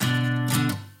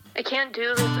I can't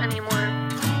do this anymore.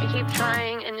 I keep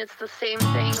trying and it's the same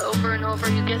thing over and over.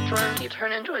 You get drunk, you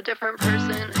turn into a different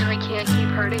person, and I can't keep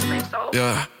hurting myself.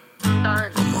 Yeah. I'm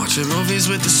done. I'm watching movies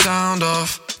with the sound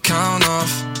off, count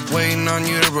off, waiting on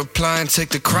you to reply and take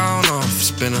the crown off.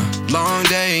 It's been a long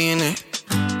day, innit?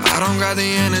 I don't got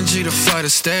the energy to fight or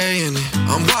stay in it.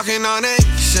 I'm walking on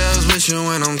eggshells with you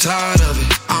and I'm tired of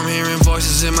it. I'm hearing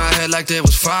voices in my head like there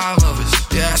was 5 of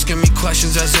us. You're asking me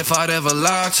questions as if I'd ever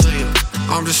lie to you.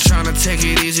 I'm just trying to take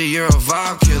it easy, you're a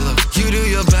vibe killer. You do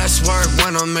your best work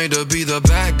when I'm made to be the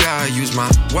bad guy. Use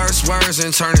my worst words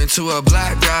and turn into a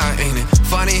black guy. Ain't it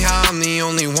funny how I'm the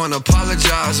only one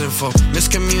apologizing for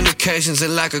miscommunications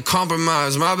and lack of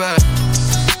compromise? My bad.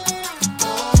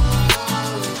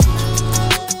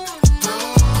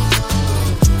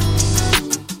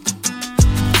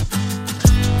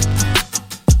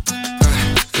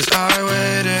 I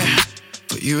waited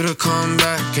for you to come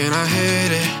back and I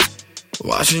hate it.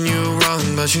 Watching you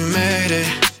run but you made it.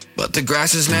 But the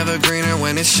grass is never greener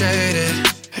when it's shaded.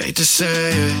 Hate to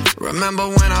say it. Remember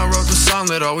when I wrote the song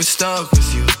that always stuck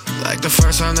with you? Like the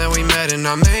first time that we met and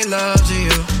I made love to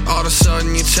you. All of a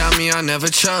sudden you tell me I never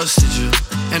trusted you.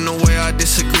 And the way I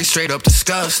disagree straight up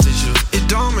disgusted you. It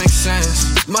don't make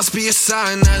sense. Must be a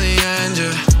sign at the end,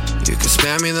 you can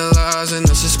spare me the lies and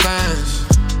the suspense.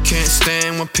 Can't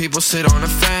stand when people sit on the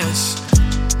fence.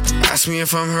 Ask me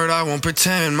if I'm hurt, I won't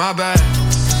pretend, my bad.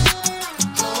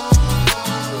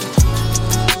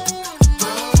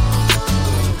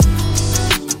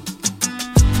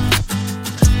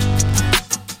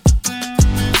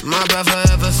 My bad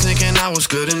for ever thinking I was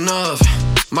good enough.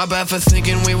 My bad for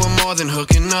thinking we were more than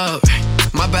hooking up.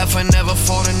 My bad for never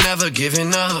falling, never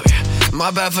giving up.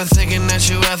 My bad for thinking that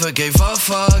you ever gave a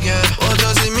fuck, yeah. What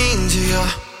does it mean to you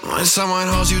when someone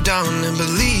holds you down and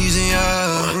believes in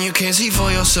you? When you can't see for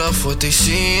yourself what they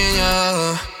see in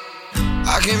you.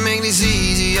 I can make this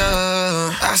easier.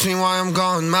 Ask me why I'm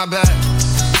gone, my bad.